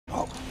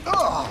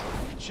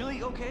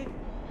Chili, okay?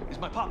 It's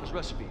my papa's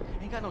recipe.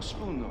 Ain't got no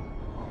spoon, though.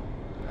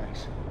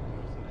 Thanks.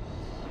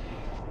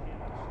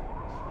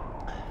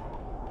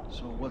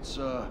 So what's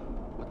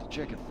with the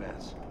chicken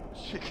fence?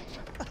 Chicken.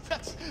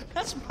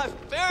 That's my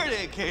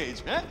Faraday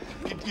cage, man.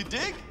 You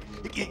dig?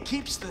 It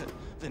keeps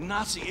the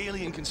Nazi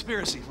alien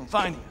conspiracy from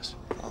finding us.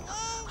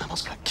 I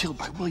almost got killed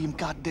by William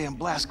goddamn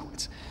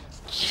Blazkowicz.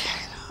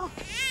 Yeah.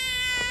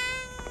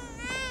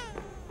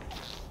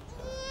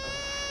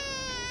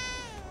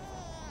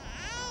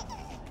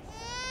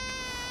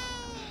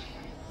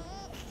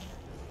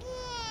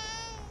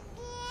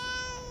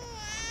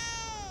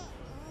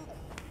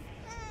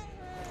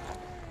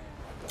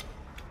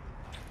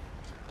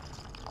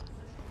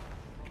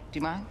 Do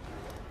you mind?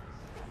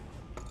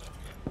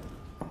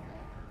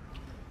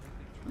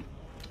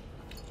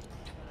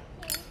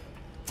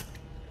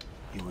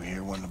 You were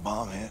here when the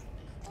bomb hit?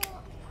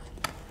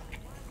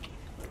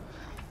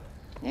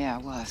 Yeah, I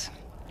was.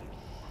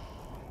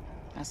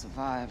 I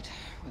survived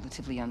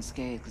relatively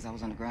unscathed because I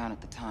was underground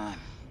at the time.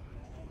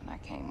 When I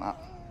came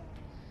up,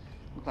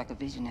 looked like a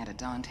vision out of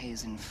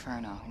Dante's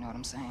Inferno, you know what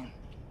I'm saying?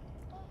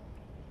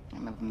 I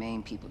remember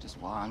Maine people just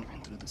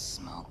wandering through the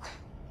smoke.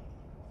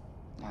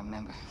 I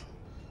remember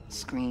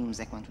screams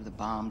echoing through the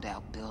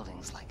bombed-out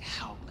buildings like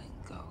howling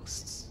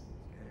ghosts.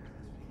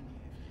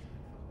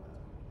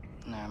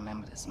 And I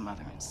remember this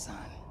mother and son.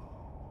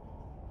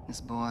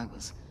 This boy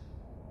was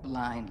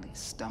blindly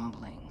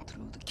stumbling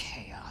through the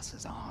chaos.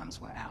 His arms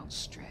were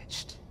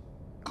outstretched,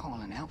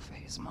 calling out for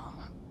his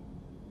mama.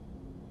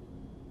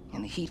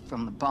 And the heat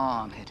from the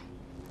bomb had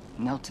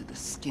melted the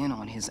skin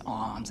on his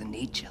arms, and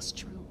they just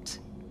drooped.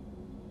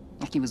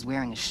 Like he was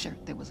wearing a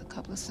shirt that was a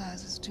couple of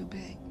sizes too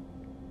big.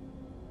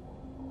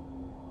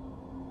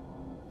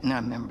 And I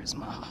remember his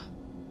mama.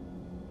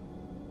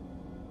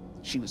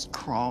 She was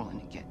crawling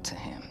to get to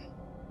him.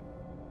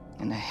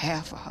 And the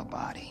half of her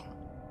body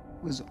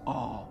was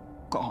all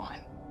gone.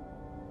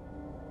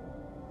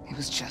 It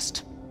was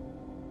just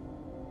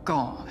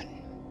gone.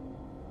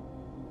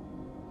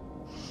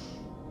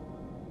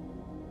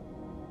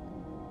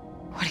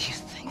 What are you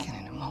thinking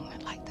in a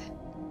moment like that?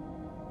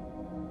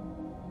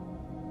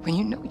 When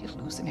you know you're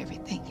losing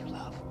everything you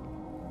love?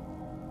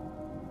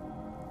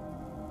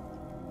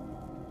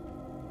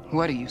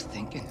 What are you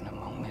thinking in a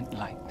moment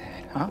like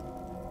that, huh?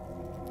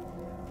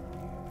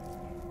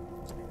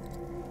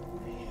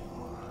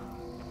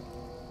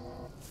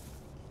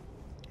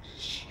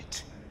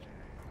 Shit.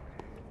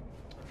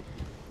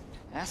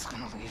 That's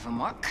gonna leave a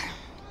mark.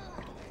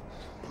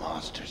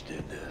 Monsters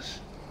did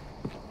this.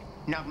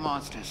 Not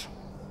monsters.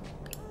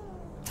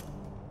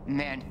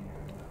 Men.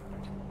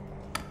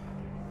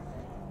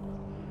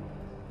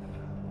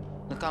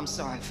 Look, I'm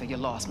sorry for your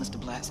loss, Mr.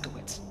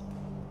 Blazkowicz.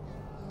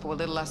 For a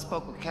little I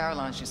spoke with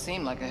Caroline, she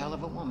seemed like a hell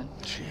of a woman.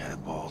 She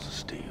had balls of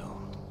steel.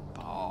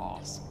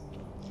 Balls.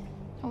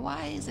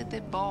 Why is it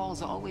that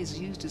balls are always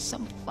used as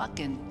some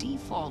fucking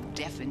default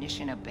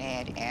definition of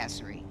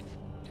badassery?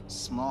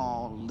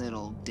 Small,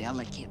 little,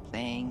 delicate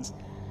things.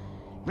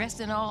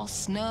 Resting all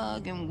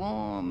snug and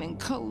warm and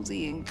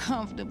cozy and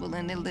comfortable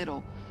in their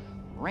little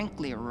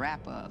wrinkly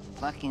wrapper of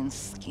fucking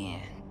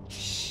skin.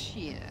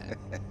 Shit.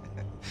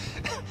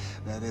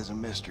 That is a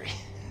mystery.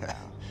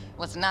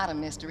 What's not a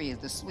mystery is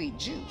the sweet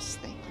juice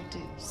they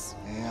produce.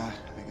 Yeah,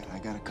 I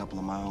got a couple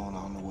of my own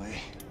on the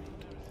way.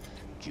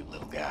 Cute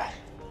little guy.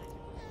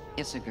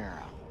 It's a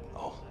girl.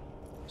 Oh,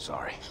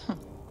 sorry.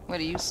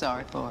 What are you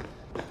sorry for?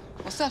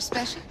 What's up,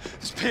 Special?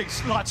 There's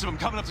pigs, lots of them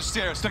coming up the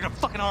stairs. They're like a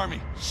fucking army.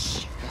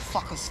 Shh, the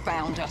fuckers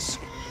found us.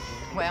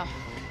 Well,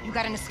 you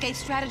got an escape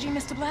strategy,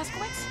 Mr.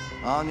 Blazkowicz?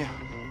 Anya,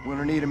 we're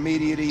gonna need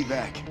immediate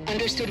evac.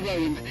 Understood,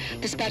 William.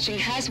 Dispatching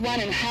Has-1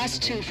 and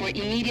Has-2 for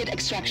immediate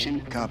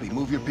extraction. Copy.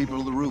 Move your people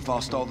to the roof.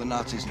 I'll stall the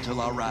Nazis until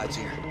our ride's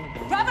here.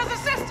 Brothers and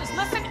sisters,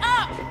 listen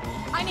up!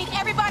 I need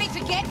everybody to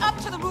get up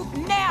to the roof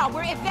now.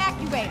 We're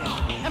evacuating.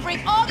 And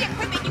bring all the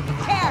equipment you can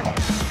carry.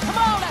 Come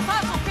on, let's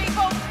hustle,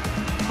 people!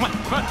 Come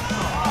on.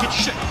 Get your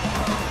shit.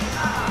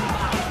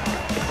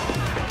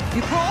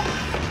 You cool?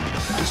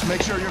 Just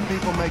make sure your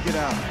people make it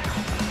out.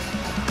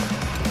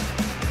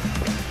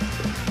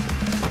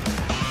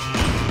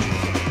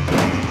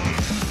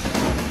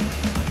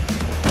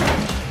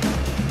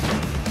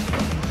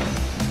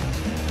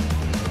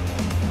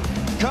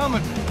 Come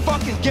and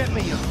fucking get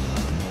me, you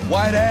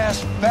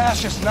white-ass,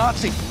 fascist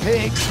Nazi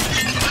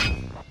pigs!